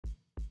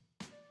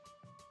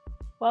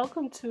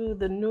Welcome to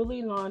the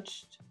newly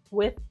launched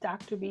With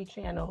Dr. B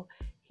channel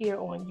here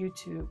on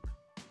YouTube.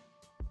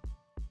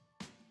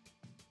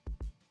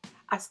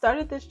 I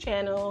started this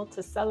channel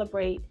to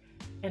celebrate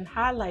and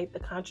highlight the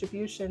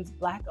contributions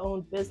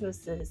Black-owned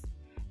businesses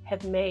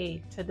have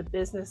made to the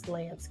business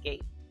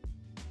landscape,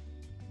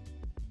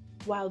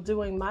 while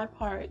doing my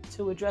part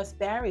to address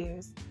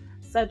barriers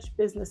such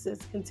businesses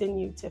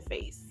continue to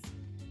face.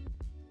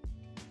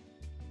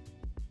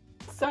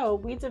 So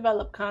we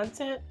develop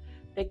content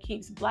that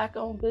keeps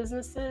Black-owned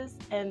businesses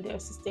and their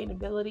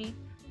sustainability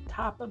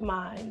top of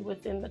mind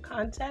within the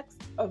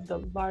context of the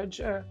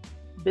larger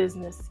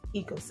business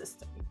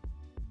ecosystem.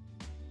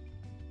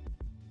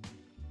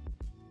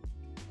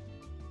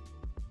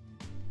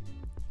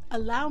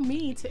 Allow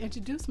me to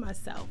introduce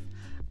myself.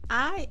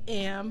 I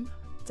am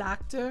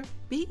Dr.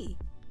 B.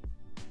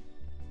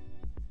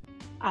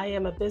 I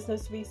am a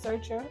business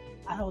researcher.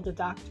 I hold a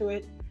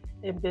doctorate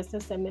in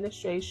business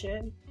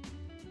administration.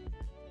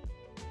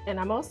 And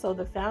I'm also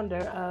the founder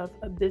of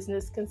a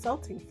business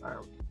consulting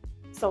firm.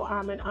 So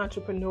I'm an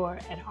entrepreneur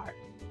at heart.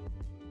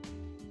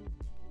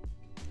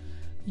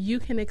 You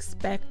can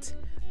expect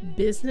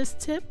business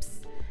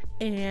tips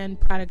and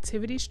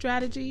productivity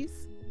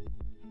strategies.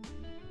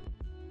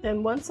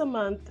 Then once a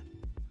month,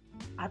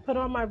 I put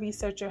on my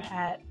researcher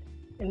hat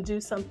and do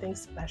something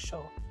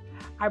special.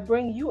 I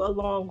bring you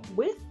along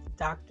with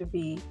Dr.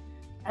 B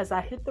as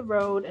I hit the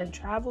road and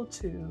travel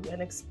to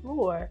and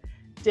explore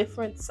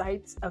different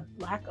sites of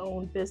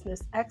Black-owned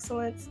business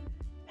excellence,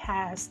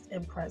 past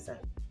and present.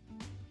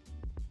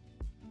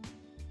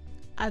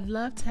 I'd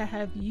love to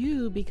have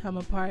you become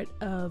a part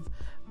of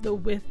the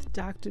With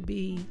Dr.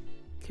 B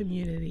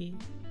community.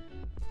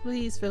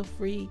 Please feel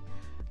free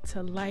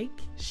to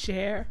like,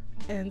 share,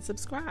 and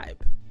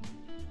subscribe.